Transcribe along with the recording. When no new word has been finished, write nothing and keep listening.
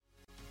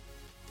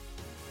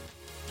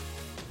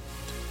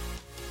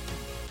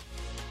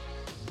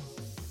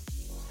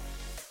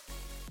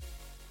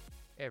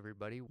Hey,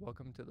 everybody,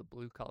 welcome to the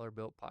Blue Collar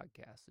Built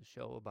Podcast, a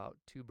show about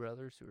two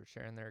brothers who are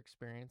sharing their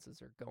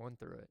experiences or going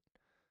through it.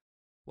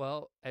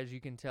 Well, as you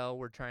can tell,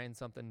 we're trying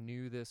something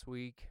new this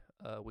week.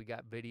 We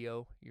got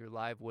video. You're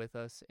live with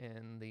us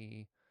in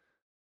the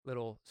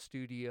little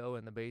studio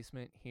in the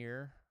basement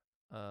here.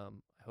 I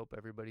hope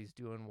everybody's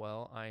doing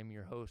well. I'm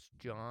your host,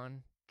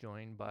 John,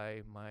 joined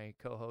by my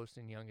co host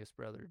and youngest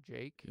brother,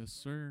 Jake. Yes,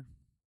 sir.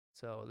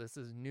 So, this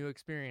is a new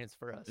experience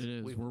for us. It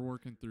is. We're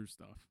working through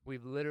stuff.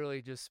 We've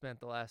literally just spent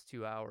the last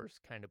 2 hours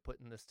kind of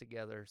putting this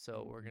together,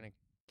 so we're going to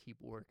keep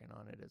working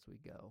on it as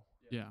we go.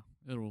 Yeah,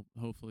 it'll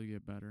hopefully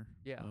get better.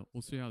 Yeah.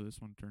 We'll see how this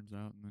one turns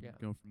out and then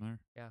go from there.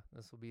 Yeah,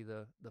 this will be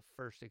the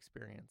first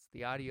experience.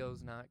 The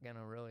audio's not going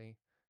to really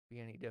be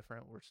any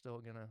different. We're still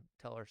going to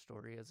tell our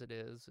story as it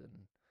is, and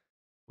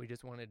we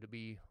just wanted to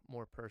be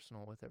more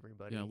personal with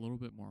everybody. Yeah, a little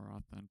bit more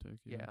authentic.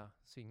 Yeah,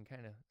 so you can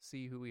kind of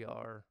see who we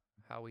are,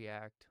 how we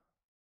act,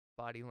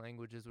 body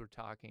language as we're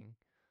talking.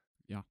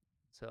 Yeah.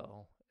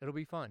 So it'll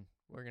be fun.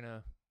 We're going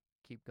to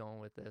keep going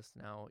with this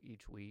now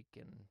each week,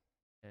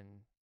 and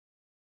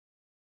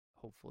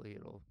hopefully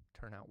it'll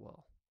turn out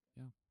well.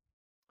 Yeah.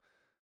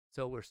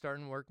 So we're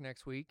starting work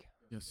next week.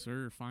 Yes,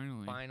 sir.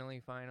 Finally.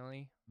 Mm-hmm.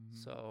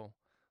 So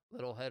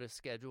little ahead of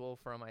schedule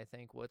from, I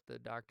think, what the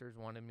doctors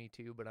wanted me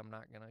to, but I'm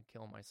not going to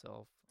kill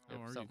myself.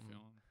 How are you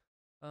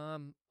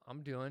feeling?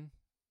 I'm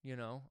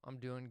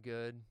doing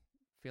good.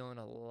 Feeling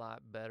a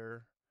lot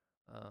better.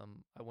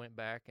 I went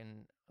back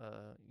and,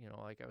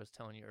 like I was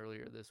telling you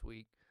earlier this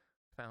week,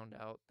 found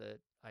out that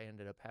I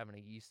ended up having a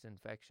yeast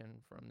infection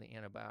from the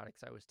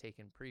antibiotics I was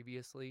taking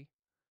previously,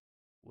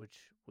 which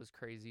was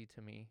crazy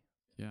to me.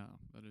 Yeah,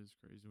 that is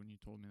crazy. When you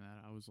told me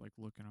that, I was like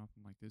looking up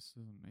and like, this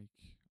doesn't make,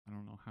 I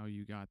don't know how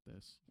you got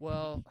this.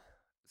 Well,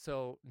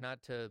 so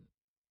not to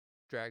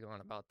drag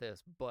on about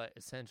this, but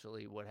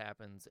essentially what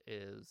happens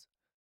is,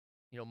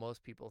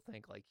 most people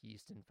think like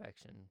yeast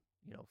infection,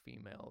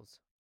 females,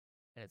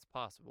 and it's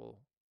possible,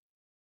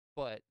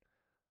 but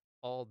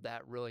all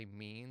that really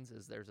means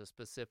is there's a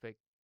specific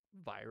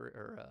virus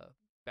or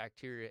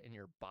bacteria in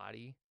your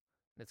body,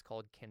 and it's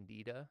called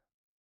candida,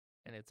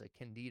 and it's a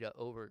candida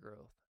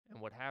overgrowth. And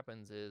what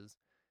happens is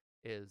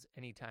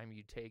anytime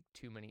you take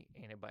too many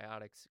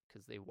antibiotics,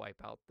 because they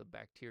wipe out the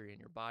bacteria in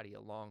your body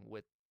along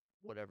with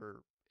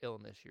whatever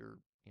illness you're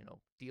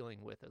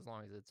dealing with, as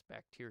long as it's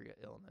bacteria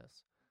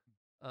illness,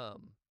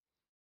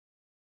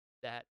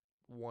 that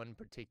one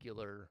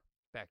particular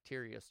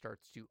bacteria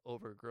starts to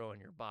overgrow in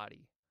your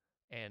body,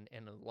 and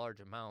in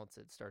large amounts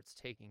it starts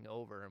taking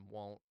over and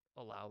won't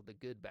allow the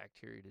good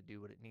bacteria to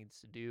do what it needs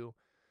to do.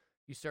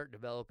 You start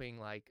developing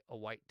like a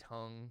white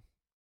tongue.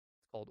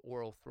 It's called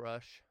oral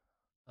thrush.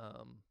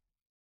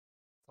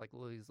 It's like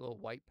these little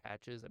white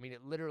patches. I mean,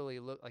 it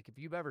literally looks like, if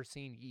you've ever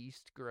seen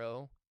yeast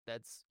grow,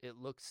 it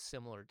looks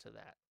similar to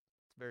that.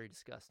 It's very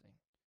disgusting.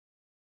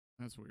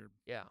 That's weird.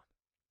 Yeah.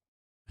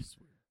 That's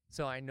weird.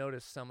 So I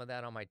noticed some of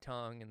that on my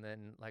tongue, and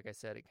then, like I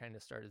said, it kind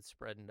of started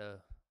spreading to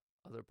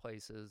other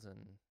places, and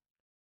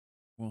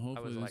well, hopefully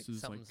I was this like,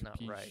 is something's like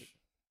not right.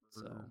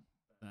 So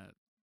that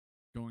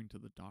going to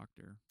the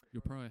doctor,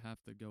 you'll probably have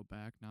to go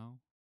back now.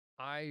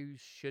 I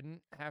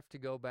shouldn't have to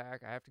go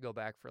back. I have to go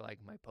back for like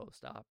my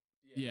post-op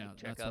checkup,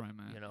 that's what I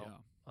meant.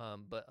 Yeah.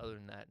 But other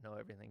than that, no,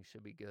 everything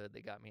should be good.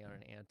 They got me on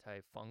an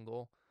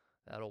antifungal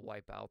that'll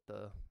wipe out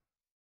the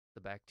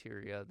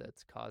bacteria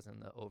that's causing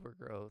the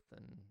overgrowth,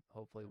 and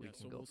hopefully we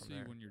can go from there. So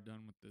we'll see when you're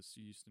done with this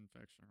yeast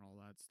infection and all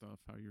that stuff,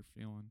 how you're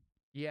feeling.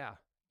 Yeah,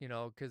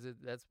 because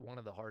that's one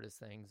of the hardest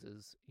things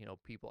is,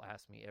 people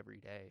ask me every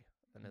day,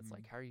 and it's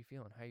like, how are you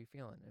feeling? How are you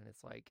feeling? And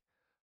it's like,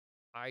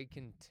 I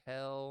can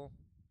tell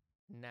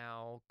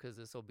now, because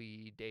this will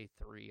be day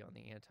 3 on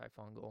the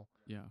antifungal.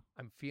 Yeah.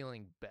 I'm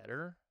feeling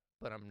better,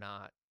 but I'm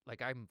not,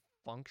 like, I'm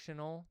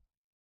functional.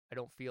 I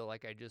don't feel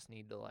like I just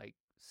need to like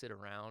sit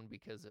around,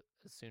 because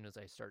as soon as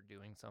I start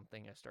doing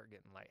something, I start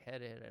getting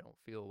lightheaded. I don't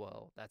feel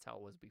well. That's how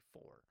it was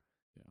before.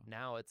 Yeah.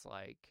 Now it's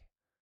like,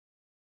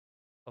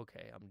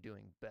 okay, I'm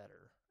doing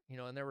better.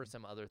 And there were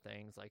some other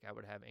things, like I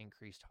would have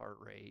increased heart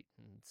rate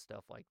and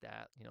stuff like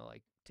that.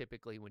 Like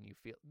typically when you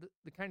feel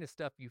the kind of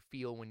stuff you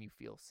feel when you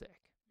feel sick.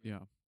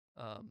 Yeah.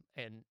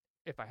 And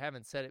if I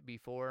haven't said it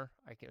before,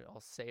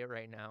 I'll say it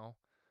right now.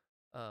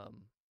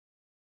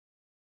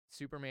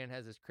 Superman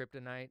has his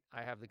kryptonite.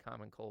 I have the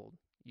common cold.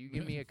 You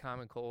give me a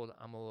common cold,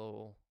 I'm a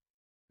little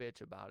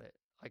bitch about it.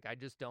 Like I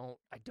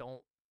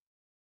don't,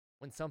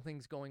 when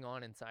something's going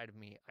on inside of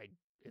me,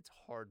 it's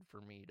hard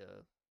for me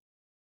to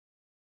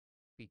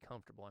be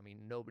comfortable. I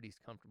mean, nobody's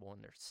comfortable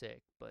when they're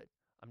sick, but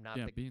I'm not.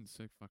 Yeah, being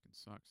sick fucking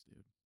sucks,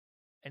 dude.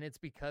 And it's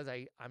because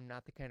I'm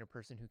not the kind of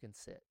person who can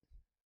sit.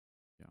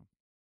 Yeah.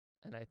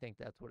 And I think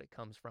that's what it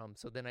comes from.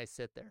 So then I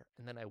sit there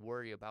and then I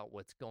worry about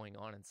what's going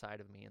on inside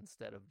of me,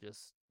 instead of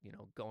just,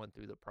 going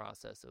through the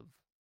process of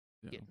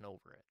getting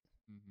over it.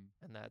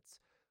 Mm-hmm. And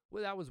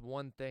that was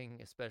one thing,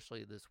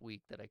 especially this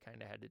week, that I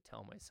kind of had to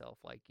tell myself,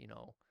 like,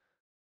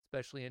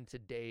 especially in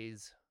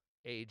today's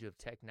age of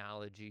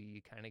technology,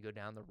 you kind of go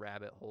down the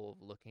rabbit hole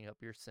of looking up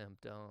your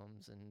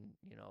symptoms, and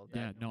Yeah,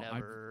 that no,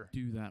 never I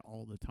do that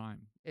all the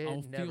time. it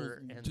I'll feel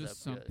never ends up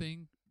just good.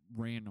 something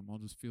random. I'll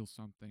just feel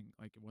something,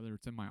 like whether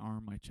it's in my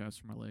arm, my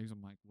chest, or my legs.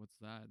 I'm like, what's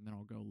that? And then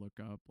I'll go look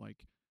up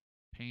like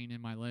pain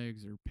in my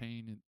legs or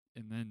pain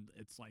and then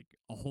it's like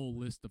a whole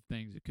list of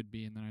things it could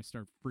be, and then I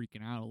start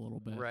freaking out a little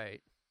bit.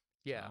 Right.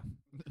 Yeah.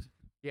 So.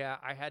 Yeah,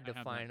 I had to I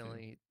have that too.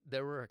 finally.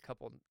 There were a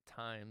couple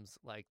times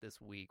like this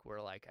week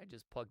where like I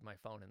just plugged my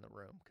phone in the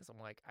room because I'm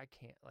like I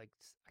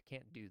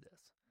can't do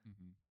this.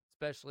 Mm-hmm.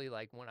 Especially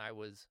like when I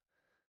was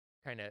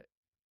kind of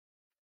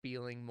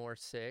feeling more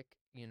sick.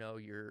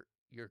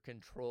 Your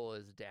control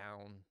is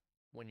down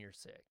when you're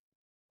sick.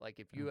 Like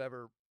if you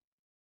ever,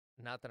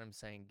 not that I'm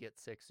saying get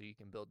sick so you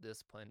can build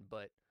discipline,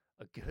 but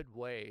a good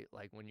way,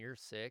 like when you're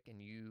sick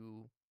and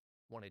you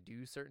want to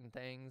do certain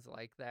things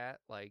like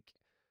that, like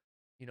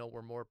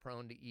we're more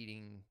prone to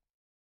eating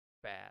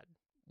bad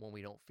when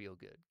we don't feel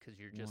good because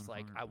you're just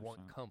like, I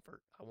want 100%.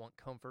 comfort. I want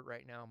comfort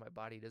right now. My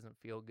body doesn't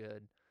feel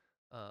good.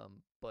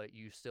 But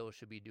you still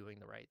should be doing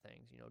the right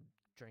things,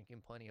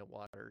 drinking plenty of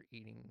water,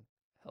 eating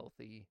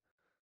healthy,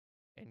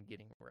 and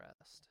getting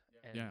rest.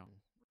 And Yeah.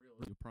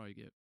 You'll probably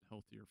get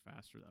healthier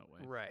faster that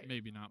way. Right.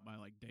 Maybe not by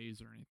like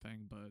days or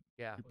anything, but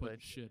yeah, you're putting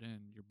shit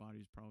in, your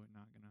body's probably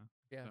not gonna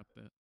accept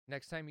it.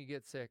 Next time you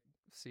get sick,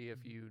 see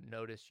if you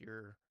notice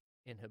your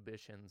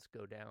inhibitions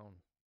go down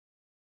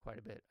quite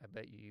a bit. I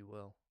bet you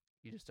will.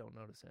 You just don't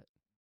notice it.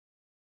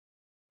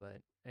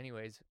 But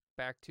anyways,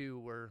 back to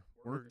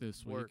work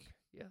this week.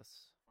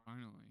 Yes.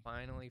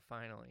 Finally.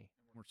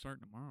 We're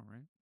starting tomorrow,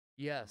 right?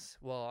 Yes.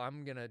 Well,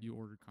 I'm gonna. You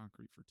ordered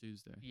concrete for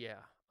Tuesday.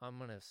 Yeah, I'm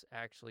gonna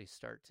actually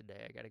start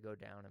today. I got to go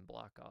down and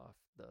block off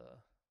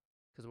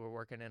because we're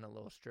working in a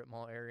little strip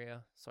mall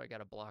area, so I got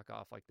to block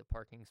off like the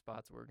parking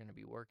spots we're gonna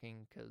be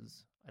working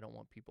because I don't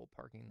want people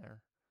parking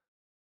there.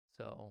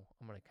 So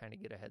I'm gonna kind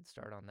of get a head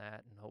start on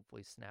that and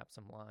hopefully snap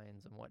some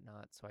lines and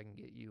whatnot, so I can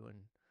get you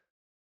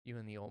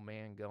and the old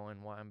man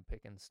going while I'm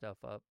picking stuff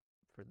up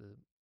for the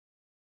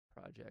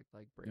project,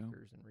 like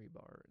breakers and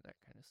rebar and that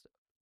kind of stuff.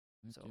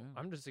 So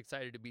I'm just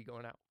excited to be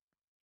going out.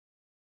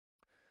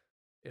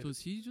 So is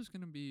he just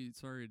gonna be?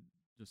 Sorry,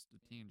 just a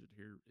tangent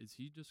here. Is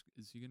he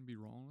gonna be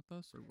rolling with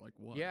us or like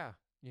what? Yeah,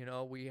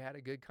 we had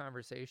a good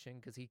conversation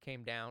because he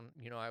came down.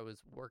 I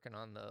was working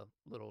on the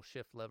little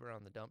shift lever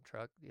on the dump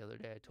truck the other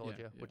day. I told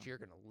you, which you're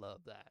gonna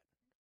love that.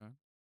 Okay.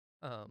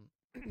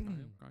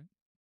 Okay.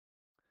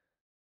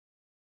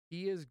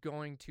 He is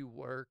going to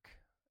work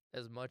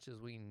as much as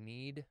we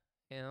need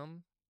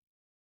him,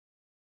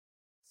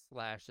 /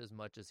 as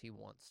much as he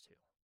wants to.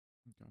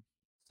 Okay.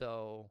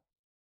 So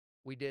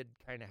we did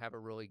kind of have a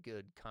really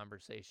good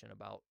conversation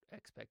about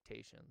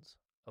expectations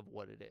of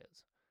what it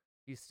is.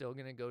 He's still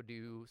going to go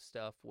do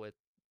stuff with,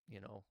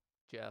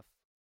 Jeff,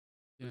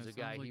 who's a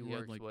guy he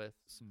works with.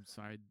 Some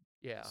side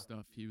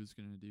stuff he was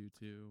going to do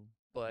too.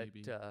 But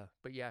maybe.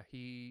 But yeah,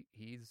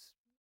 he's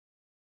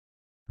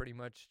pretty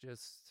much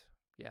just,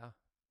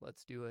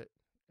 let's do it.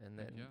 And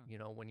then,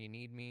 when you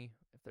need me,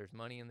 if there's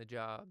money in the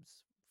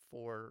jobs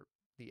for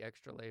the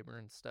extra labor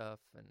and stuff,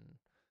 and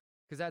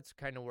because that's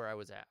kind of where I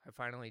was at. I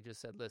finally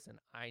just said, listen,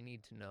 I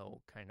need to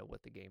know kind of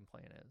what the game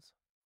plan is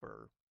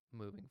for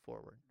moving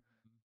forward.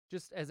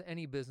 Just as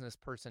any business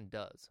person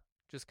does.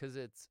 Just because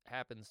it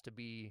happens to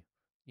be,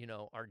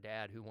 our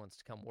dad who wants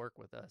to come work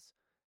with us.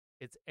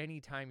 It's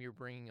anytime you're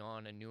bringing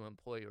on a new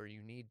employee or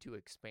you need to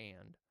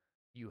expand,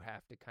 you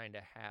have to kind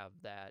of have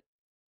that.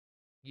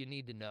 You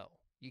need to know.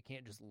 You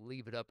can't just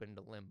leave it up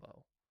into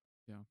limbo.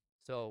 Yeah.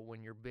 So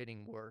when you're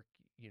bidding work,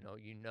 you're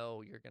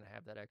going to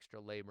have that extra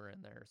labor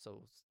in there.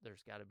 So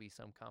there's got to be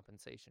some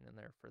compensation in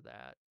there for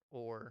that.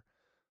 Or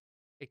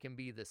it can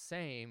be the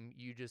same.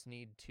 You just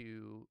need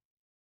to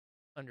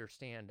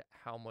understand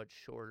how much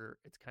shorter.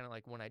 It's kind of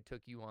like when I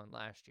took you on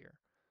last year.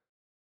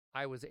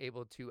 I was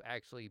able to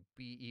actually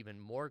be even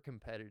more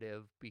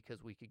competitive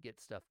because we could get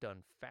stuff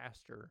done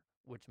faster,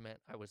 which meant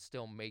I was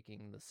still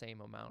making the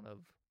same amount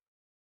of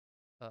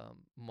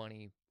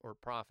money or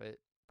profit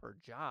per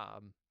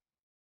job.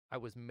 I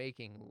was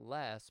making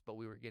less, but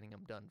we were getting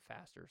them done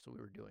faster, so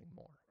we were doing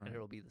more, and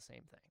it'll be the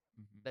same thing.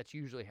 Mm-hmm. That's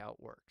usually how it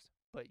works,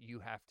 but you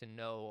have to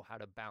know how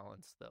to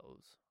balance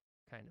those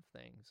kind of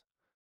things.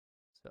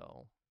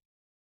 So,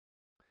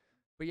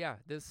 but yeah,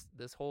 this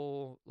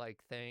whole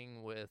like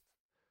thing with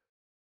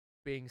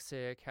being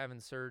sick, having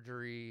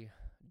surgery,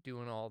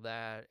 doing all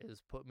that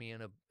has put me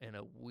in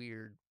a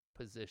weird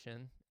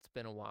position. It's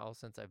been a while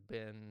since I've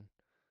been,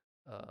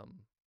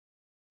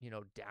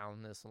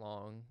 down this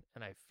long,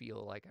 and I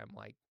feel like I'm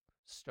like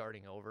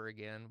starting over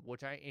again,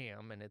 which I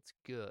am, and it's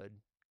good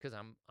because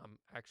I'm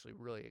actually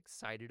really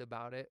excited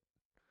about it,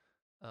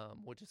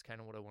 which is kind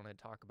of what I want to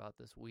talk about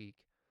this week.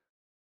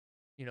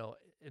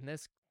 And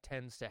this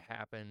tends to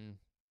happen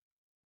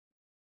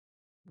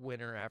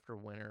winter after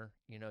winter.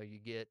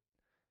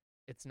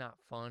 It's not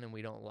fun and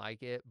we don't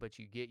like it, but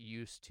you get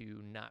used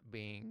to not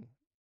being,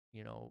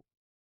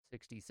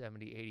 60,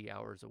 70, 80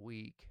 hours a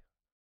week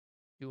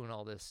doing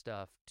all this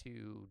stuff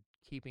to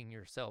keeping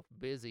yourself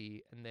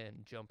busy and then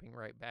jumping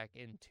right back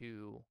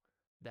into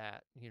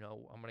that,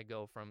 I'm going to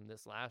go from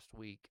this last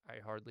week,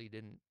 I hardly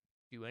didn't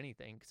do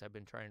anything because I've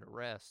been trying to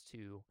rest,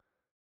 to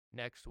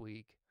next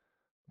week,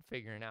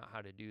 figuring out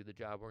how to do the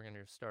job we're going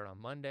to start on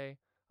Monday.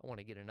 I want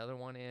to get another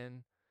one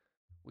in.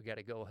 We got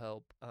to go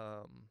help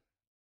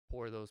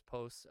pour those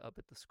posts up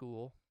at the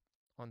school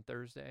on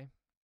Thursday.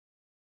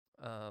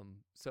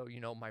 So,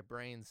 my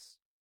brain's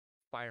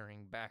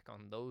firing back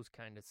on those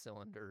kind of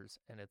cylinders,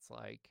 and it's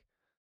like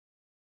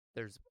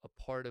there's a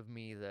part of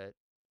me that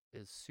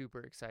is super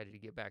excited to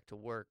get back to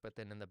work, but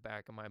then in the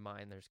back of my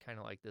mind there's kind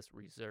of like this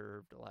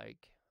reserved,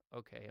 like,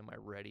 okay, am I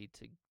ready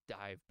to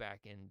dive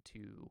back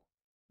into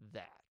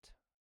that?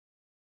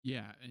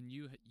 Yeah, and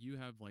you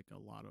have like a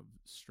lot of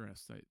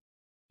stress that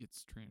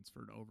gets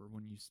transferred over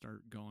when you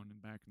start going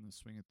and back in the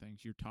swing of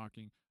things. You're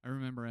talking, I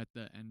remember at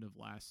the end of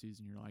last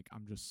season, you're like,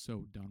 I'm just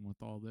so done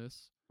with all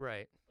this.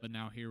 Right. But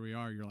now here we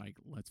are, you're like,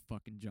 let's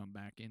fucking jump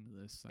back into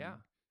this thing. Yeah.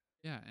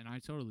 Yeah, and I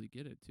totally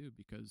get it too,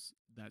 because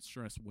that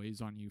stress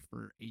weighs on you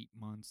for 8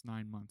 months,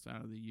 9 months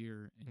out of the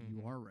year, and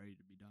you are ready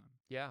to be done.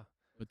 Yeah.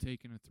 But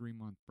taking a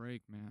 3-month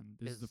break, man,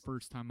 this is the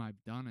first time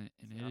I've done it,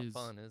 and it is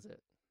not fun, is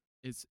it?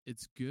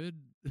 It's good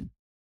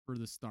for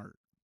the start.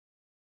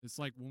 It's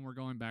like when we're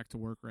going back to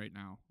work right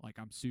now. Like,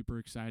 I'm super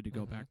excited to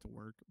go back to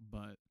work,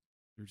 but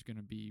there's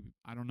gonna be,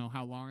 I don't know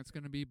how long it's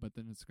gonna be, but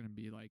then it's gonna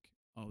be like,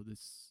 oh,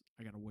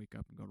 I gotta wake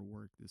up and go to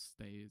work this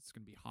day. It's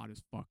gonna be hot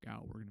as fuck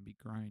out. We're gonna be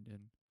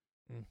grinding.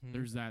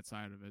 There's that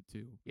side of it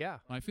too. Yeah.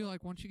 I feel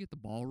like once you get the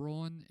ball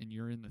rolling and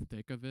you're in the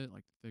thick of it,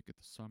 like the thick of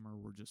the summer,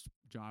 we're just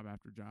job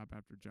after job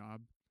after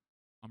job,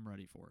 I'm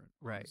ready for it.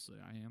 Right. Honestly,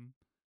 I am.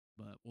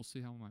 But we'll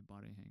see how my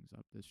body hangs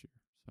up this year.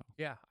 So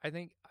yeah, I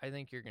think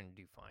you're gonna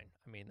do fine.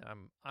 I mean,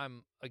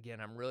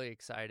 I'm really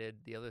excited.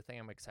 The other thing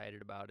I'm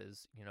excited about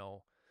is,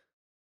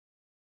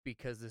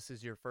 because this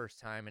is your first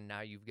time and now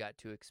you've got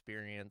to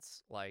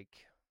experience like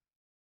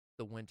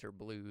the winter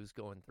blues,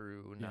 going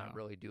through not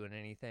really doing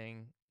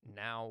anything.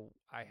 Now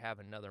I have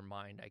another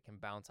mind I can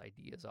bounce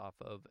ideas off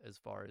of, as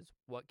far as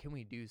what can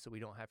we do so we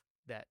don't have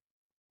that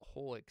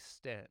whole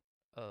extent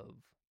of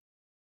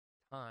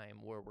time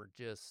where we're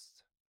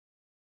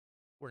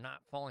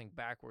not falling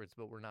backwards,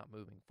 but we're not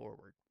moving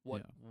forward.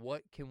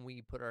 What can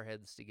we put our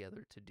heads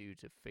together to do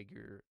to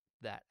figure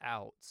that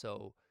out,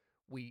 so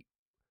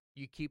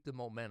you keep the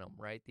momentum,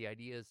 right? The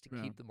idea is to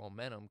keep the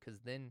momentum, because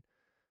then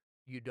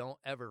you don't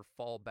ever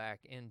fall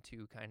back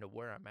into kind of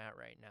where I'm at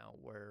right now,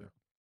 where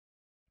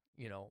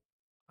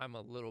I'm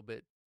a little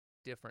bit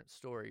different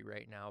story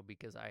right now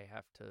because I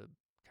have to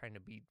kind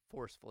of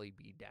forcefully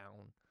be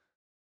down.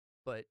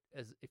 But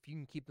if you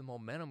can keep the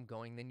momentum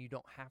going, then you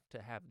don't have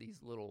to have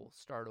these little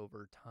start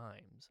over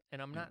times. And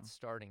I'm not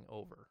starting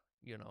over,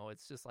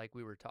 it's just like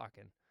we were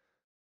talking,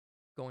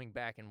 going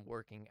back and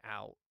working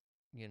out,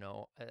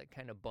 it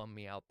kind of bummed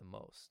me out the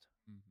most,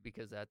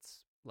 because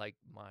that's like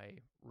my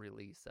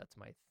release. That's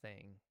my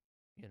thing.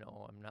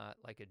 I'm not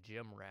like a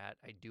gym rat.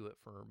 I do it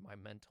for my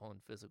mental and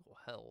physical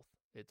health.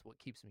 It's what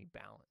keeps me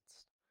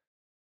balanced.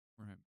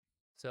 Right.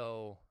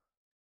 So,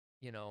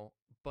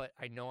 but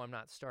I know I'm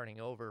not starting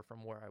over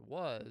from where I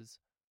was.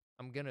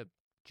 I'm going to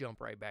jump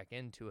right back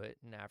into it.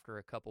 And after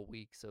a couple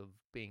weeks of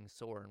being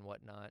sore and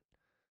whatnot,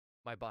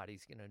 my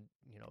body's going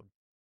to,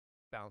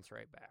 bounce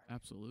right back.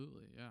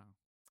 Absolutely. Yeah.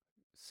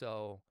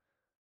 So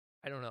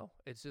I don't know.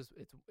 It's just,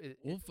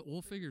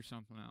 we'll figure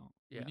something out.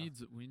 Yeah.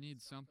 We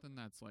need something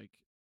that's like,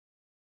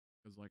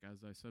 because like, as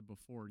I said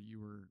before,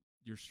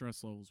 your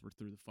stress levels were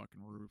through the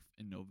fucking roof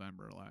in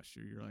November last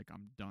year. You're like,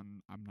 I'm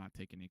done. I'm not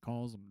taking any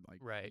calls. I'm like,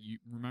 right. You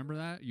remember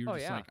that? You're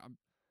just like, I'm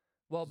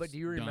well, but do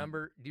you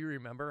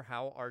remember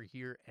how our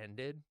year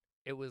ended?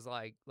 It was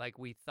like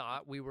we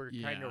thought we were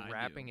kind of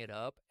wrapping it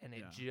up, and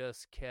it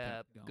just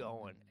kept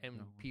going. And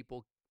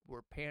people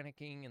were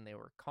panicking, and they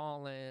were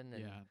calling,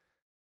 and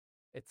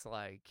it's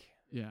like,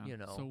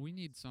 So we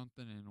need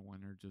something in the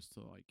winter just to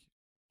like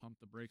pump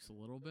the brakes a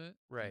little bit.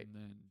 Right. And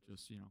then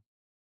just,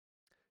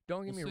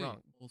 don't get me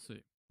wrong. We'll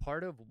see.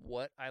 Part of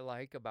what I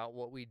like about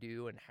what we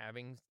do and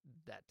having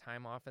that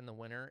time off in the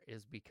winter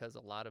is because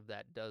a lot of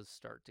that does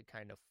start to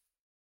kind of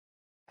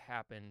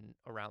happen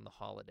around the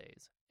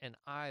holidays. And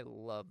I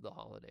love the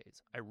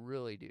holidays. I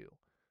really do.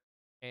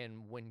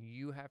 And when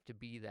you have to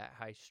be that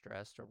high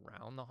stressed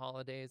around the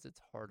holidays,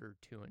 it's harder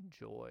to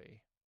enjoy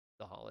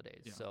the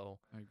holidays. Yeah, so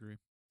I agree.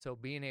 So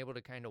being able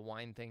to kind of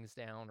wind things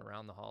down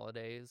around the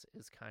holidays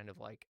is kind of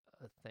like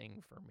a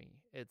thing for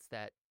me. It's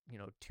that,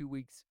 2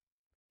 weeks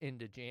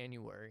into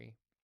January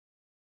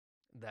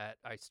that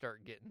I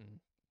start getting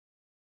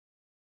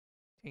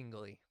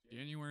tingly.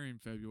 January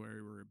and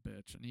February were a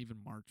bitch, and even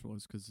March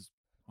was, because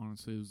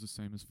honestly it was the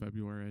same as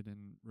February. I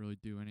didn't really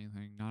do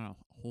anything. Not a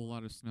whole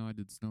lot of snow. I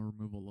did snow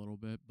removal a little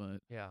bit,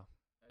 but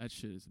that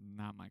shit is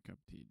not my cup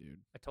of tea, dude.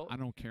 I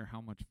don't care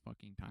how much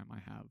fucking time I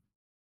have.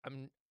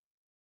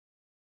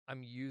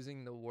 I'm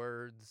using the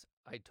words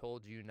 "I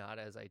told you not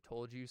as I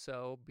told you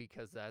so"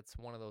 because that's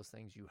one of those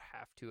things you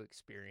have to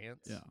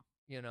experience. Yeah.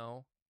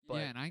 But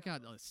and I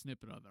got a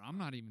snippet of it. I'm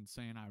not even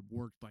saying I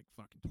worked like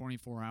fucking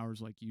 24 hours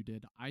like you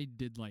did. I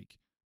did like,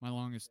 my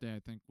longest day I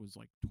think was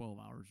like 12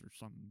 hours or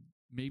something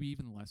maybe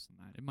even less than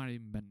that. It might have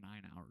even been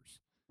 9 hours.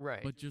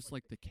 Right. But just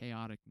like the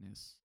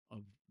chaoticness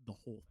of the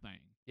whole thing,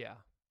 yeah.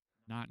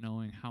 not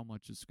knowing how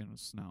much it's going to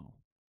snow,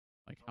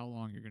 like how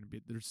long you're going to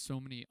be. There's so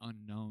many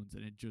unknowns,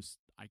 and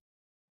I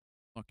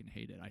fucking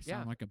hate it. I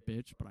sound like a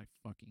bitch, but I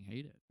fucking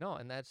hate it. No,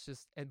 and that's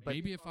just but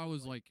maybe if I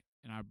was like,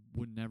 and I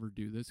would never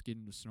do this, get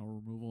into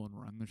snow removal and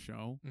run the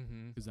show,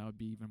 because that would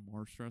be even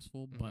more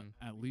stressful. But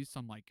at least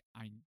I'm like,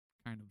 I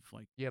kind of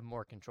like, you have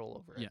more control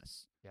over it.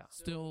 Yes. Yeah.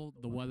 Still,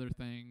 the weather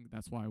thing,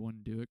 that's why I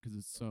wouldn't do it, because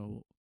it's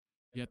so,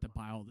 you have to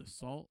buy all this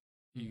salt.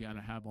 You got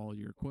to have all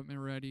your equipment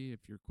ready.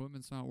 If your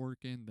equipment's not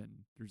working, then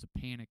there's a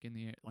panic in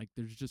the air. Like,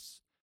 there's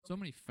just so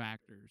many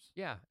factors.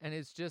 Yeah, and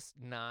it's just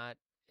not,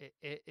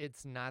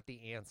 it's not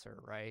the answer,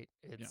 right?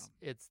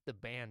 It's the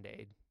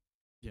Band-Aid.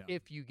 Yeah.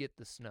 If you get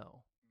the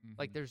snow.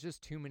 Like, there's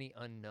just too many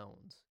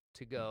unknowns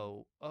to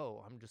go,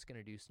 oh, I'm just going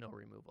to do snow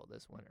removal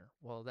this winter.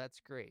 Well, that's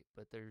great,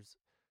 but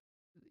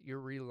you're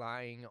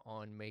relying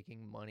on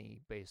making money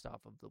based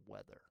off of the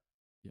weather.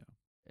 Yeah.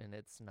 And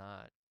it's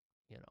not,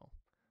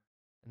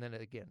 and then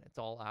again, it's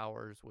all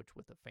hours, which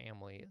with a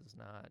family is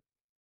not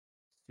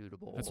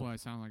suitable. That's why I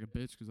sound like a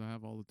bitch, because I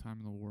have all the time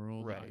in the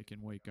world. Right. I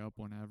can wake up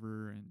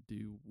whenever and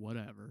do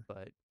whatever.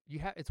 But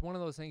it's one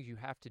of those things you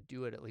have to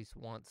do it at least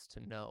once to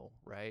know,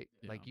 right?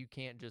 Yeah. Like, you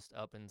can't just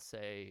up and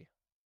say,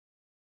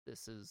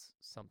 this is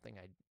something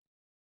I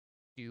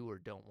do or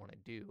don't want to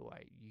do.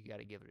 You got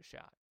to give it a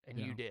shot. And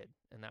you did,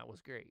 and that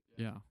was great.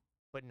 Yeah.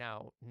 But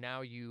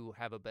now you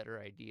have a better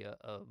idea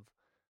of,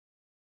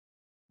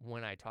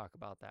 when I talk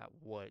about that,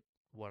 what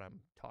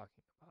I'm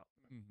talking about.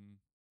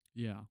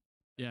 Yeah.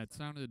 Yeah, it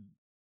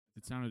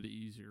sounded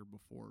easier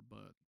before,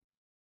 but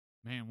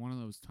man, one of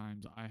those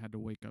times I had to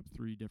wake up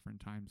 3 different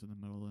times in the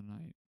middle of the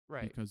night.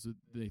 Right. Because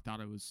they thought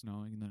it was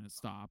snowing, and then it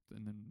stopped,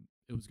 and then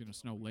it was going to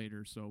snow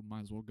later, so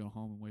might as well go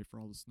home and wait for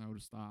all the snow to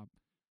stop.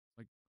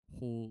 Like,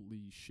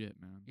 holy shit,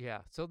 man.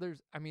 Yeah, so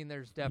there's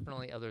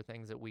definitely other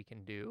things that we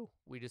can do.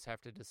 We just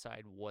have to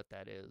decide what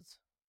that is,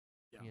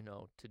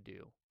 to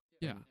do.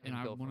 Yeah, and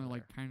I want to,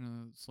 like, kind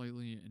of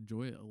slightly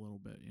enjoy it a little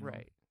bit,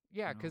 Right.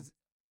 Yeah, because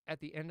at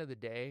the end of the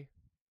day,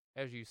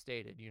 as you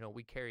stated,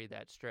 we carry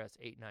that stress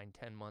 8, 9,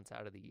 10 months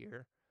out of the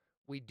year.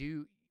 We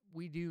do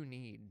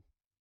need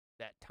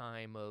that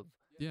time of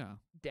down.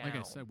 Like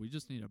I said, we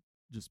just need to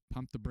just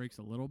pump the brakes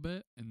a little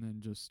bit and then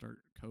just start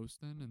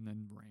coasting and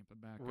then ramp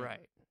it back up.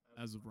 Right.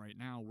 As of right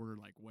now, we're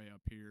like way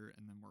up here,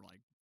 and then we're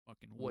like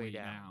fucking way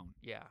down.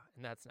 Yeah,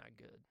 and that's not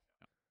good.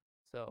 Yeah.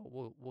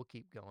 So we'll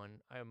keep going.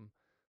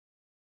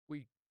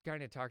 We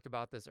kind of talked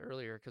about this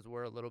earlier because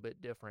we're a little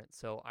bit different.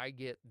 So I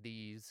get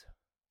these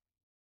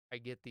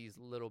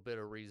little bit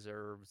of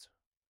reserves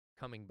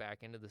coming back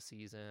into the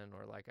season,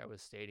 or like I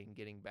was stating,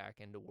 getting back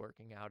into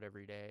working out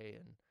every day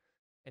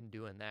and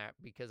doing that,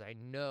 because I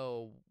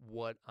know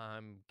what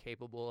I'm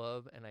capable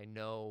of, and I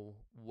know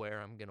where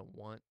I'm going to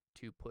want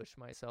to push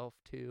myself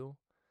to.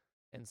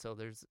 And so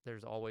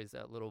there's always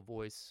that little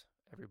voice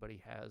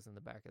everybody has in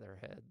the back of their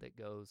head that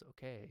goes,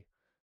 okay,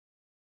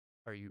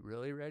 are you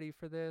really ready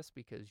for this?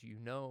 Because you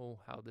know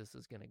how this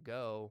is going to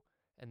go.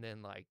 And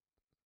then, like,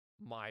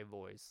 my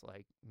voice,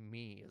 like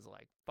me, is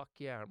like, fuck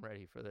yeah, I'm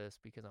ready for this,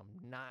 because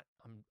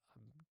I'm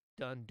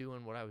done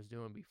doing what I was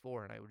doing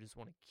before, and I would just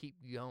want to keep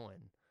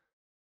going.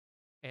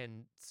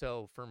 And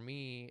so for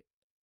me,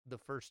 the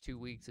first 2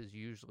 weeks is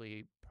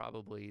usually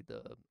probably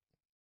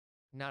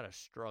not a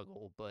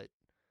struggle, but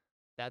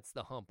that's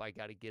the hump I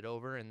got to get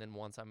over. And then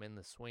once I'm in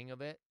the swing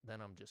of it, then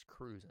I'm just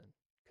cruising,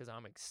 because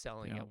I'm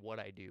excelling at what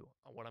I do.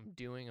 What I'm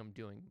doing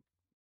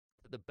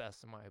to the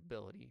best of my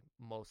ability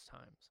most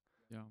times.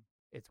 Yeah.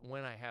 It's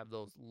when I have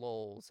those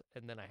lulls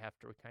and then I have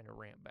to kind of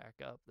ramp back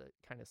up that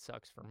kind of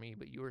sucks for me.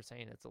 But you were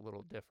saying it's a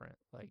little different.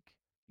 Like,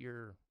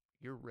 you're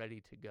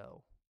ready to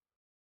go.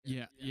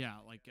 Yeah.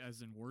 Like,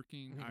 as in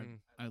working,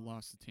 I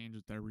lost the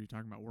tangent there. Were you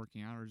talking about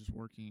working out or just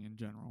working in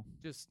general?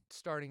 Just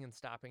starting and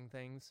stopping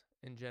things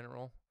in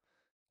general.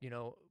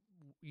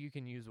 You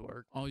can use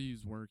work. I'll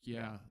use work,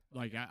 yeah.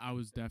 Like, I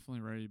was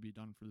definitely ready to be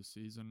done for the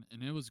season,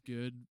 and it was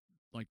good,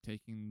 like,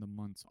 taking the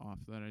months off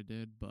that I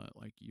did, but,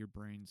 like, your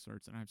brain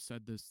starts, and I've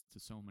said this to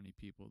so many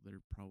people,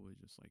 they're probably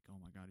just like, oh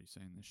my God, he's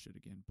saying this shit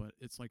again, but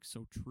it's, like,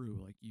 so true.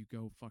 Like, you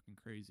go fucking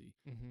crazy.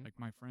 Like,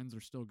 my friends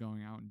are still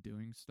going out and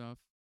doing stuff,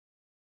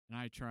 and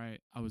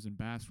I was in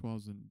basketball,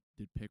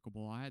 did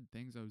pickleball. I had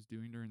things I was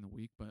doing during the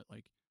week, but,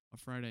 like, a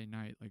Friday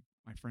night, like,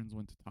 my friends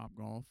went to Top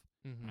Golf,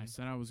 and I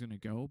said I was going to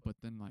go, but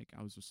then, like,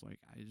 I was just like,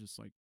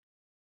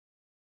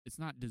 it's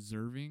not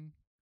deserving.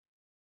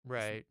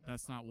 Right.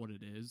 That's not what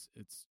it is.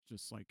 It's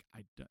just like,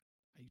 I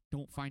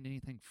don't find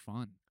anything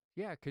fun.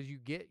 Yeah, because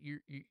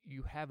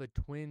you have a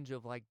twinge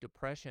of, like,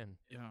 depression.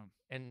 Yeah.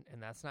 And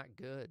that's not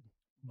good.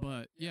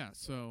 But yeah,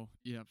 so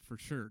yeah, for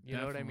sure. You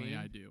know what I mean?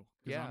 I do.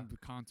 Because I'm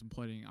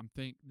contemplating.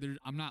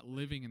 I'm not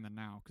living in the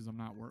now, because I'm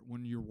not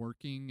when you're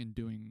working and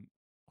doing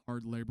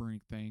hard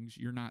laboring things,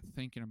 you're not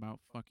thinking about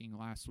fucking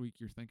last week.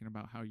 You're thinking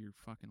about how your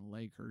fucking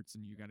leg hurts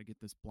and you got to get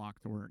this block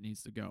to where it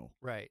needs to go.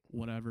 Right.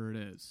 Whatever it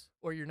is.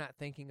 Or you're not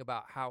thinking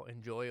about how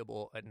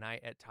enjoyable a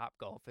night at Top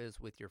Golf is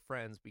with your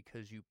friends,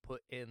 because you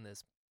put in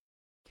this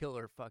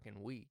killer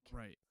fucking week.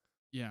 Right.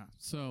 Yeah.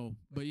 So,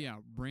 but yeah,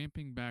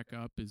 ramping back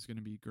up is going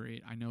to be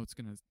great. I know it's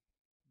going to.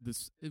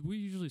 We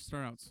usually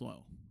start out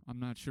slow. I'm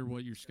not sure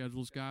what your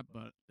schedule's got,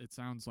 but it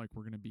sounds like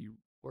we're going to be.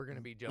 We're going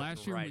to be jumping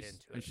Last year right into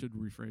into I it. should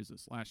rephrase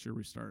this. Last year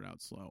we started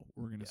out slow.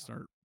 We're going to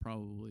start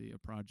probably a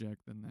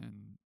project, and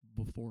then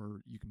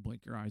before you can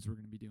blink your eyes, we're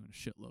going to be doing a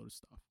shitload of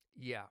stuff.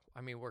 Yeah,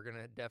 I mean, we're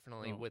gonna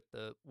definitely with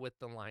the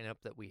lineup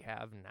that we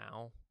have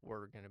now,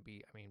 we're gonna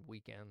be. I mean,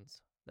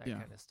 weekends, that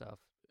kind of stuff.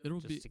 It'll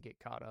just be to get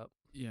caught up.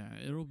 Yeah,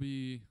 it'll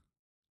be.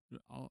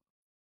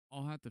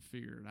 I'll have to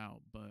figure it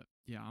out, but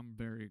yeah, I'm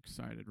very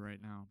excited right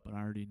now. But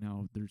I already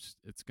know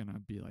it's gonna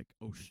be like,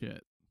 oh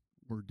shit,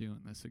 we're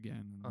doing this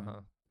again.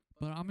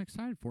 But I'm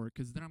excited for it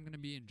because then I'm gonna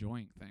be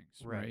enjoying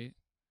things, right?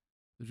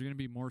 There's gonna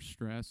be more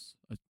stress,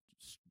 a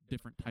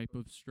different type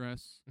of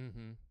stress.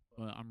 Mm-hmm.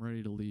 But I'm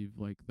ready to leave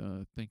like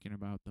the thinking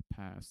about the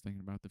past,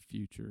 thinking about the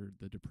future,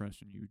 the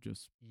depression you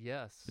just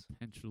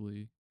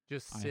potentially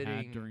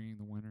had during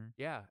the winter.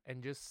 Yeah,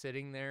 and just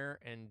sitting there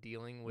and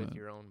dealing with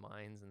your own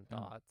minds and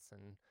thoughts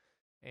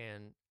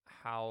and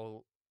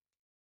how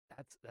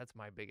that's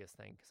my biggest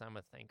thing because I'm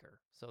a thinker.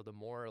 So the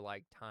more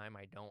like time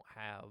I don't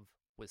have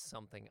with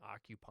something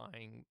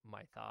occupying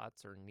my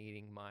thoughts or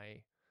needing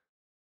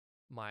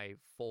my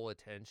full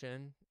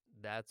attention,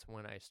 that's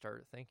when I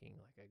start thinking.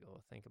 Like I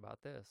go think about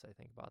this, I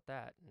think about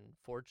that, and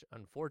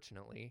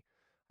unfortunately,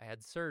 I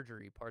had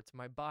surgery. Parts of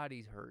my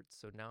body hurt,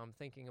 so now I'm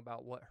thinking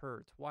about what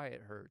hurts, why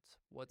it hurts,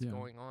 what's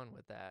going on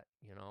with that,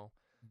 you know.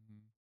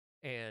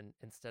 Mm-hmm. And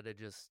instead of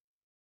just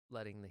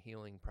letting the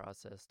healing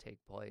process take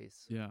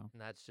place, and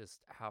that's just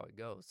how it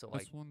goes. So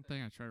that's one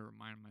thing I try to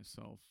remind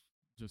myself.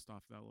 Just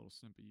off that little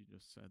snippet you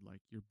just said,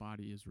 like your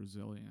body is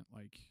resilient.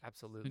 Like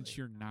absolutely, since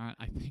you're not,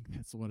 I think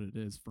that's what it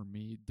is for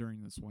me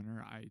during this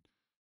winter. I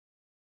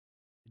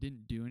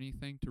didn't do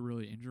anything to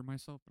really injure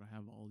myself, but I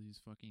have all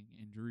these fucking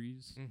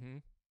injuries,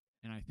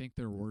 and I think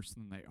they're worse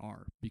than they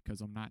are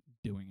because I'm not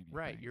doing anything.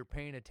 Right, you're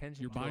paying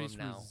attention. Your to body's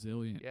them now.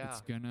 resilient. Yeah.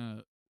 It's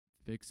gonna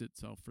fix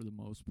itself for the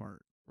most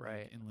part,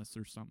 right? Like, unless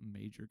there's something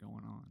major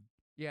going on.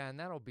 Yeah, and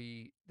that'll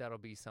be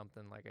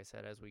something. Like I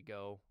said, as we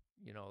go,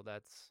 you know,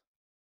 that's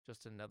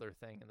just another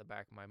thing in the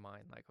back of my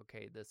mind. Like,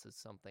 okay, this is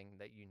something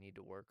that you need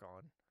to work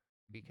on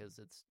because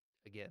it's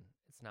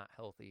not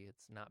healthy.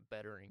 It's not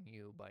bettering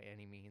you by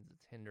any means.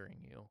 It's hindering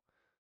you.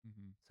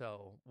 Mm-hmm.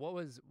 So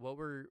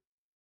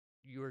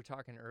you were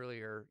talking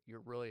earlier,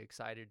 you're really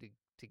excited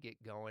to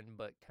get going,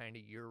 but kind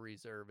of your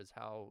reserve is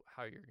how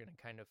you're going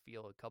to kind of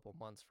feel a couple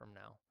months from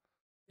now.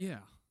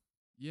 Yeah.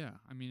 Yeah.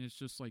 I mean, it's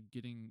just like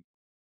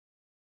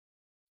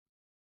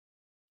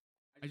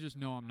I just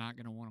know I'm not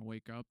going to want to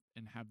wake up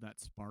and have that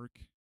spark.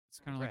 It's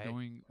kind of like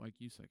going, like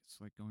you said,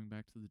 it's like going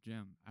back to the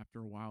gym.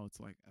 After a while, it's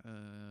like,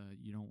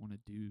 you don't want to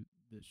do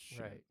this shit.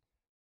 Right.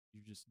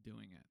 You're just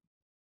doing it.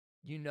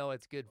 You know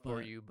it's good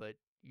for you, but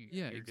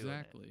you're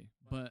exactly. Doing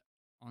it. But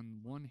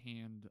on one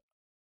hand,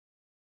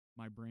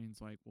 my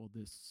brain's like, well,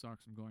 this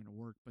sucks. I'm going to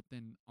work. But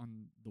then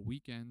on the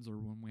weekends or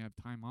when we have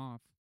time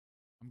off,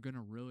 I'm going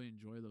to really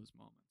enjoy those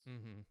moments.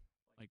 Mm-hmm.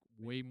 Like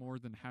way more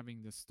than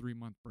having this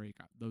 3-month break.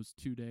 Those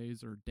 2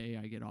 days or day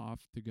I get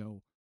off to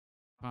go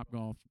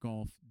Topgolf,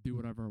 golf, do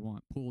whatever I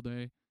want, pool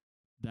day,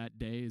 that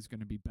day is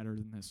going to be better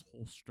than this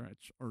whole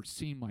stretch or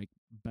seem like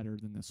better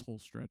than this whole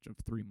stretch of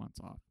 3 months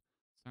off.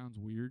 Sounds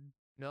weird.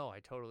 No, I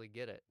totally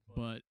get it.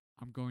 But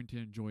I'm going to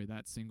enjoy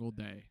that single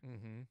day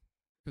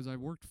because I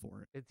worked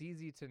for it. It's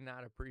easy to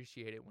not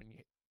appreciate it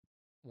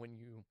when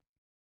you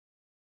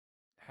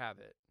have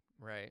it,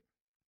 right?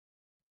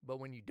 But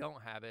when you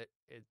don't have it,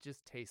 it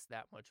just tastes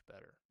that much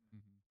better.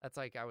 Mm-hmm. That's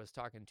like I was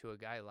talking to a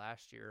guy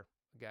last year,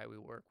 a guy we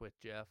work with,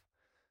 Jeff,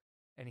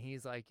 and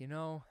he's like, you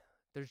know,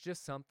 there's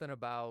just something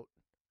about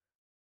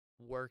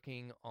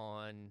working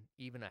on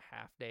even a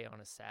half day on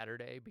a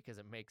Saturday because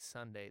it makes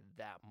Sunday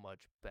that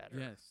much better.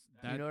 Yes.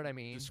 You know what I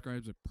mean?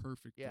 Describes it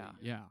perfectly.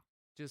 Yeah.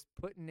 Just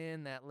putting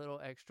in that little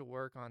extra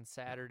work on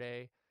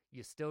Saturday,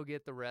 you still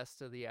get the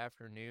rest of the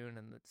afternoon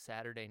and the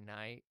Saturday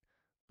night,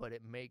 but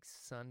it makes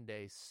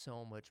Sunday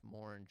so much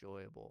more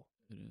enjoyable.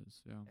 It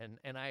is, yeah.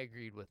 And I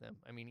agreed with him.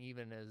 I mean,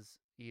 even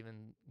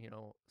you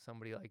know,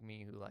 somebody like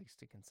me who likes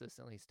to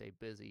consistently stay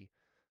busy,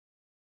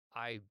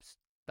 I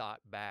thought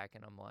back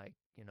and I'm like,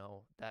 you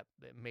know, that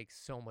it makes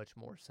so much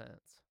more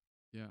sense.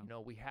 Yeah. You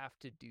know, we have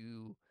to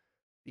do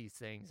these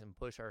things and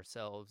push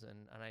ourselves,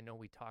 and I know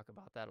we talk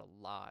about that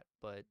a lot,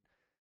 but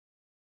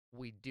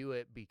we do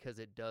it because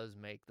it does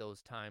make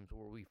those times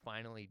where we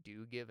finally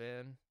do give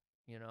in,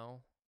 you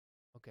know.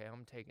 Okay,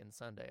 I'm taking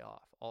Sunday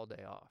off, all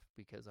day off,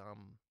 because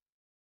I'm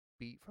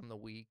beat from the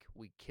week.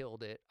 We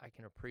killed it. I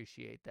can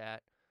appreciate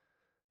that.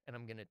 And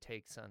I'm going to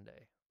take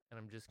Sunday, and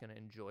I'm just going to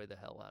enjoy the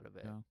hell out of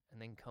it. Yeah. And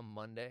then come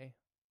Monday,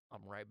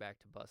 I'm right back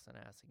to busting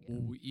ass again.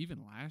 Well,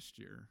 even last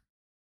year,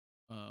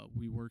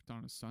 we worked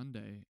on a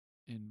Sunday,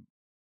 and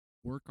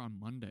work on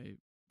Monday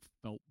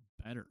felt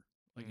better.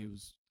 Like it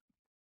was,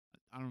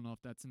 I don't know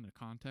if that's in the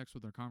context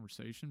with our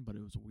conversation, but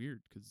it was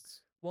weird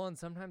because. Well, and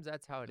sometimes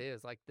that's how it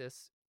is. Like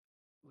this,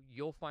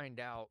 you'll find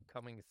out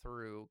coming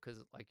through because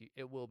like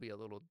it will be a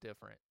little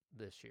different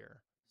this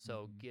year.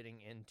 So Mhm.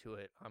 getting into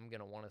it, I'm going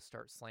to want to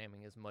start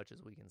slamming as much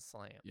as we can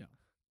slam. Yeah.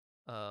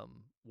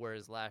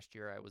 Whereas last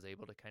year I was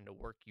able to kind of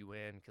work you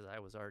in because I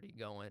was already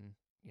going,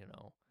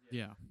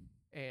 Yeah.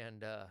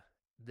 and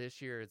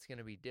this year it's going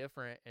to be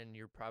different, and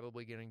you're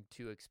probably going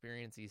to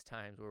experience these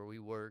times where we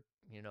work,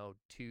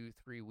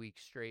 2-3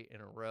 weeks straight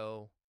in a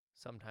row.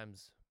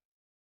 Sometimes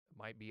it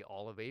might be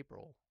all of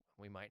April.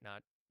 We might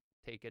not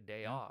take a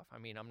day Yeah. off. I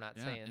mean, I'm not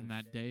Yeah. saying And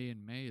that day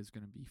in May is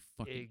going to be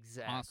fucking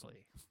awesome.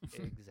 exactly,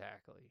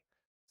 exactly.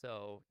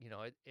 So,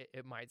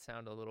 it might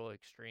sound a little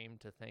extreme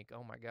to think,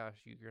 oh my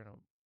gosh, you're going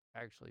to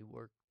actually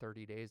work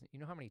 30 days. You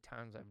know how many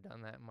times I've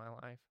done that in my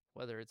life?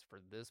 Whether it's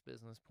for this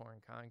business pouring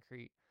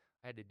concrete,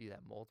 I had to do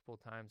that multiple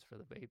times for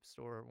the vape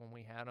store when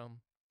we had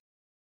them.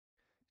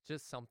 It's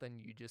just something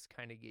you just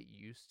kind of get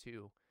used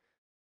to.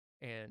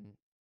 And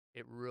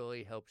it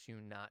really helps you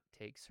not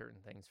take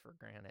certain things for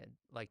granted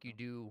like you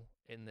do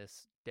in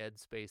this dead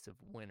space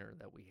of winter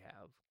that we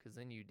have, because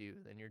then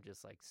you're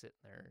just like sitting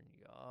there and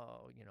you go,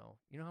 oh,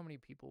 how many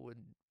people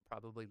would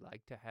probably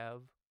like to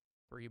have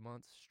 3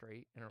 months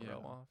straight in a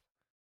row off?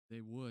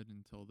 They would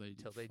until they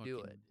Do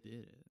it. did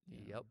it.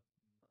 Yeah. Yep.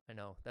 I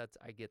know,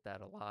 I get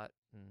that a lot.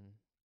 And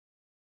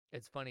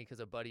it's funny because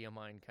a buddy of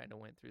mine kind of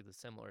went through the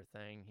similar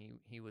thing.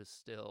 He was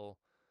still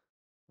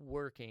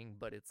working,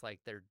 but it's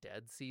like their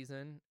dead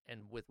season.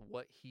 And with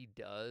what he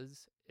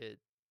does, it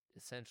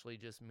essentially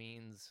just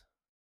means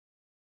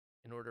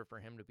in order for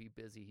him to be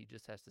busy, he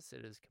just has to sit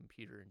at his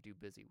computer and do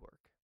busy work.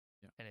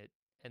 Yeah.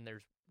 And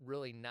there's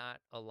really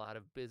not a lot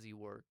of busy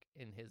work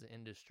in his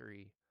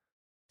industry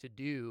to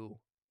do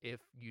if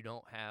you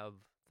don't have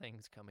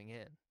things coming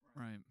in.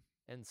 Right.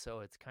 And so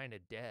it's kind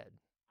of dead.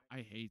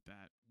 I hate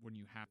that when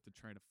you have to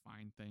try to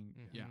find things.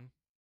 Mhm. Yeah.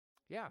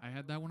 Yeah. I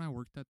had that when I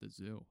worked at the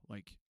zoo.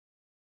 Like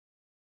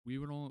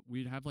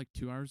we'd have like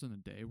 2 hours in a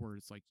day where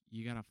it's like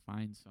you gotta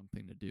find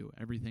something to do.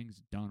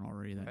 Everything's done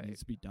already that Right. needs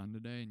to be done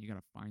today, and you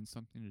gotta find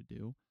something to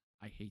do.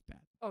 I hate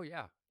that. Oh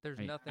yeah. There's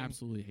I nothing.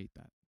 absolutely hate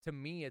that. To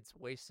me, it's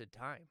wasted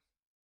time.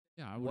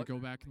 Yeah, I would What- go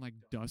back and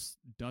like dust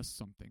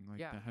something like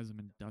Yeah. that hasn't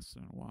been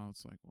dusted in a while.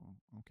 It's like, well,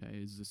 okay,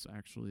 is this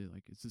actually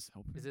like is this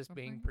helping? Is this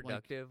being something?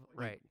 Like, productive?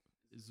 Right.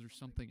 is there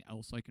something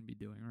else I can be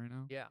doing right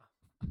now? Yeah.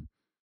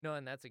 No,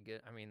 and that's a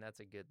good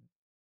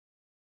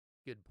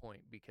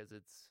point, because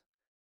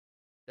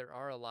there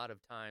are a lot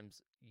of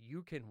times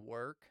you can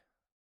work.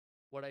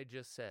 What I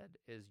just said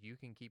is you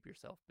can keep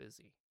yourself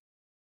busy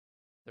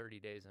 30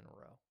 days in a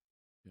row.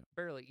 Yeah.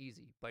 Fairly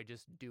easy by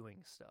just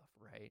doing stuff,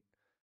 right?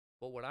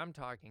 But what I'm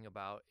talking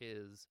about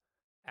is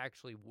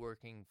actually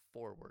working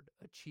forward,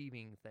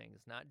 achieving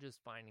things, not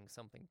just finding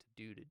something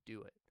to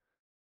do it.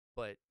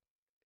 But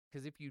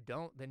because if you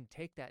don't, then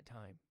take that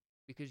time,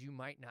 because you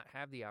might not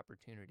have the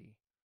opportunity,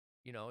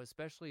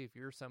 especially if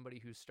you're somebody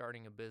who's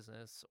starting a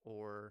business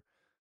or,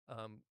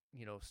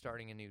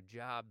 starting a new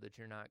job that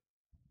you're not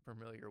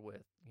familiar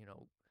with.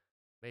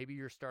 Maybe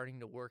you're starting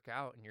to work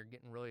out and you're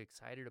getting really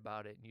excited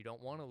about it and you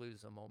don't want to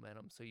lose the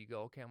momentum. So you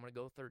go, okay, I'm going to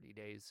go 30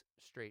 days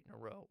straight in a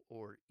row,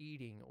 or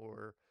eating,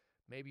 or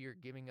maybe you're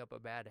giving up a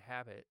bad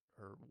habit,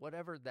 or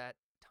whatever that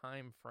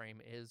time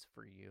frame is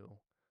for you.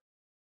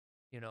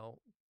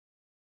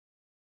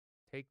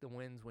 Take the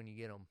wins when you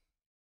get them.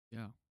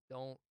 Yeah.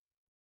 Don't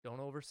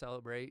over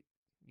celebrate.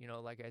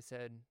 Like I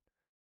said,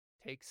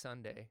 take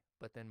Sunday,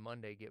 but then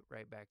Monday get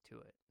right back to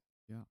it.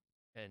 Yeah.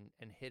 And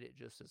hit it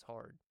just as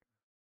hard.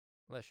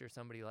 Unless you're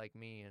somebody like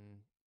me and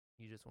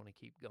you just want to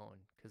keep going.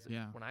 Because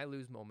when I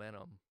lose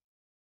momentum,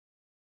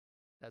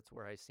 that's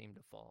where I seem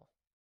to fall.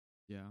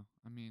 Yeah.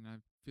 I mean, I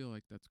feel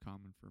like that's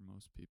common for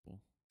most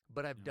people.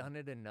 But I've done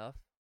it enough.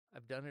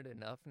 I've done it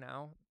enough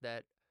now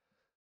that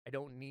I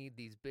don't need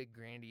these big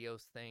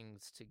grandiose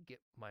things to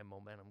get my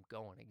momentum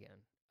going again.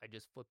 I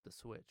just flip the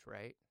switch,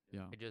 right?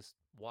 Yeah. I just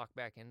walk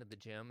back into the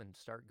gym and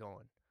start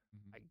going.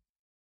 Mhm. I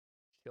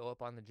show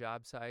up on the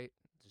job site,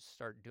 just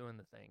start doing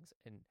the things.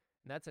 And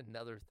that's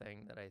another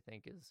thing that I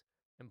think is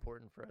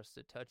important for us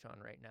to touch on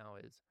right now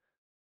is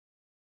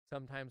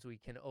sometimes we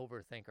can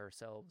overthink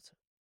ourselves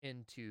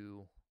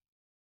into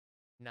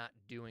not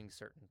doing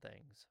certain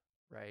things,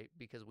 right?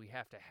 Because we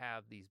have to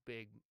have these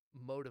big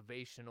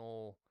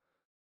motivational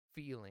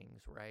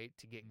feelings, right,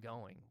 to get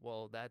going.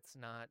 Well, that's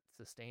not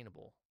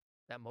sustainable.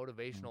 That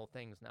motivational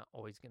thing's not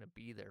always going to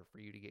be there for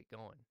you to get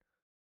going.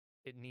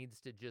 It needs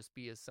to just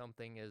be as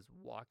something as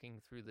walking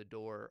through the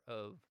door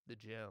of the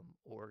gym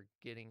or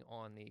getting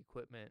on the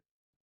equipment,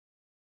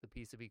 the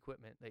piece of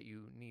equipment that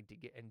you need to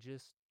get, and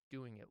just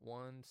doing it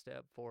one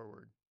step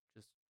forward,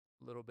 just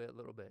little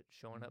bit,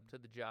 showing up to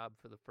the job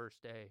for the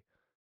first day,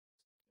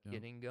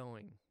 getting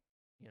going,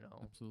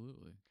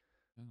 Absolutely.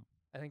 Yeah.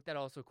 I think that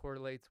also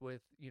correlates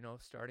with,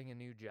 starting a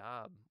new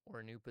job or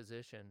a new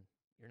position.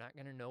 You're not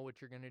going to know what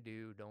you're going to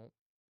do.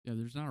 Yeah,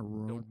 there's not a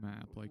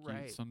roadmap. Like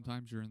right.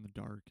 sometimes you're in the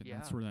dark, and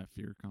that's where that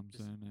fear comes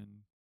in, and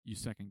you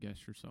second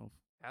guess yourself.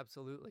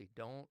 Absolutely.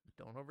 Don't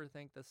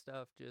overthink this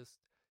stuff. Just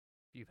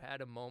if you've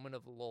had a moment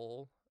of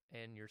lull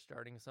and you're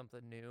starting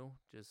something new,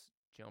 just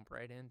jump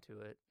right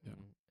into it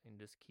and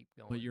just keep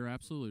going. But you're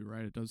absolutely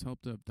right. It does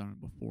help to have done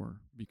it before,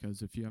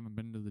 because if you haven't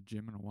been to the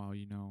gym in a while,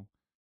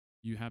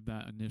 you have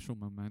that initial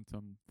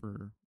momentum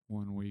for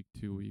 1 week,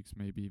 2 weeks,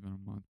 maybe even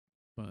a month.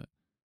 But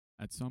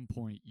at some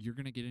point, you're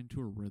going to get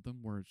into a rhythm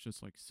where it's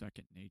just like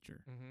second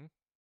nature. Mm-hmm.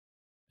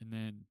 And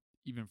then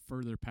even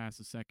further past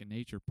the second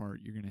nature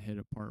part, you're going to hit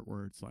a part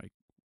where it's like,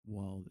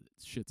 well,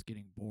 shit's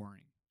getting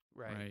boring,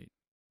 right?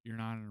 You're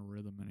not in a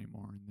rhythm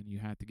anymore, and then you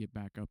have to get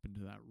back up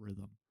into that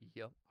rhythm.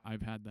 Yep.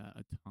 I've had that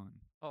a ton.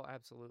 Oh,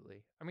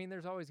 absolutely. I mean,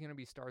 there's always going to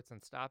be starts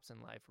and stops in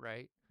life,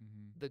 right?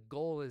 Mm-hmm. The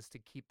goal is to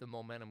keep the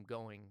momentum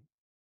going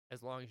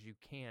as long as you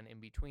can in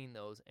between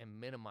those and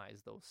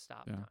minimize those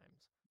stop Yeah.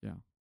 times. Yeah.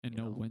 And You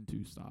know know? when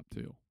to stop,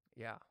 too.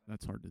 Yeah.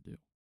 That's hard to do.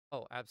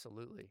 Oh,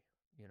 absolutely.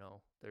 You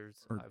know,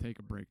 take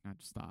a break, not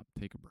stop.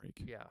 Take a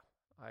break. Yeah.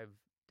 I've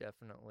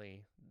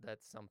definitely,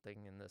 that's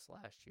something in this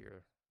last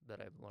year that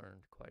I've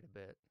learned quite a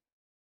bit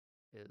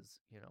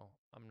is, you know,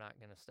 I'm not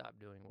going to stop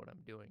doing what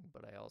I'm doing,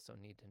 but I also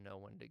need to know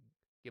when to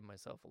give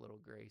myself a little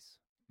grace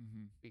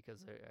Mm-hmm.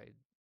 because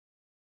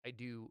I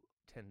do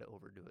tend to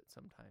overdo it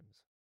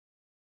sometimes.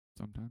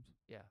 Sometimes?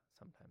 Yeah,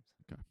 sometimes.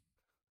 Okay.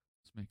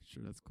 Just making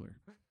sure that's clear.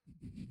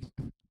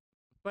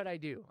 But I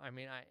do. I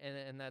mean,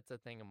 and that's a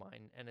thing of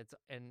mine. And it's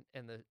and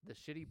the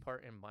shitty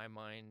part in my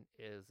mind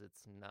is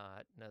it's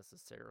not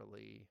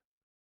necessarily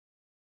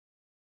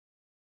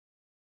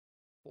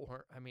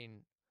I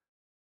mean,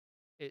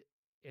 it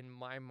in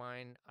my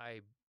mind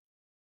I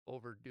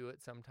overdo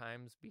it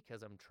sometimes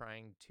because I'm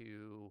trying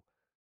to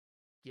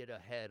get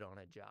ahead on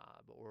a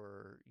job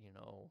or, you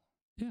know,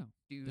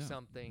 do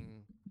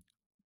something.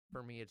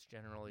 For me, it's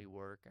generally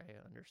work. I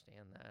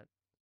understand that.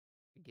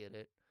 I get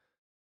it.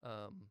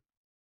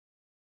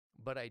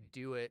 But I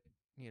do it,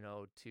 you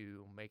know,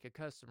 to make a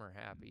customer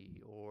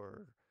happy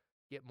or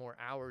get more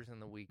hours in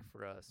the week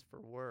for us for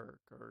work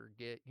or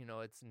get, you know,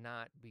 it's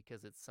not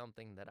because it's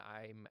something that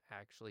I'm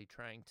actually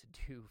trying to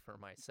do for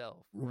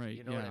myself. Right.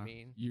 You know what I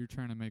mean? You're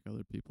trying to make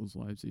other people's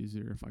lives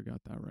easier, if I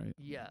got that right.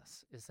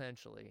 Yes,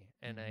 essentially.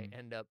 And Mhm. I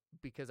end up,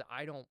 because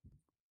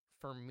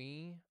for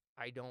me,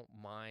 I don't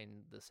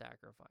mind the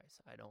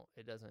sacrifice.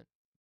 It doesn't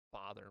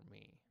bother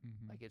me.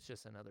 Mhm. Like, it's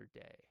just another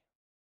day.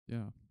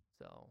 Yeah.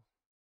 So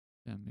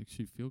Yeah, it makes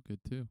you feel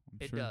good too. I'm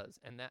it sure. does.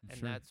 And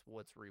sure. that's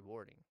what's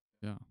rewarding.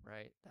 Yeah.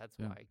 Right? That's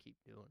Yeah. why I keep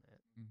doing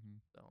it. Mm-hmm.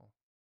 So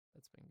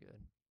that's been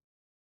good.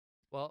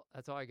 Well,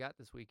 that's all I got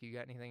this week. You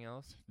got anything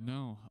else?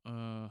 No.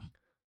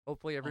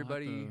 Hopefully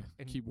everybody I'll have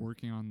to keep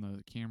working on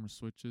the camera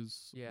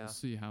switches. Yeah. We'll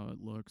see how it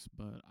looks,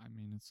 but I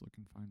mean it's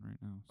looking fine right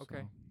now.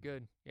 Okay, so.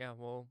 good. Yeah,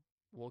 we'll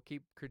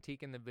keep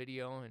critiquing the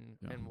video and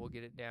we'll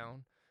get it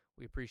down.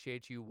 We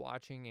appreciate you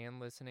watching and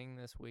listening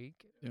this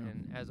week. Yeah.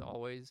 And as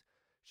always,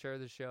 share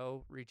the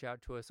show, reach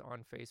out to us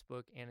on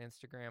Facebook and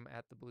Instagram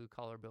at the Blue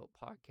Collar Built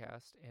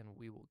Podcast, and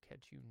we will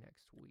catch you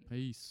next week.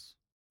 Peace.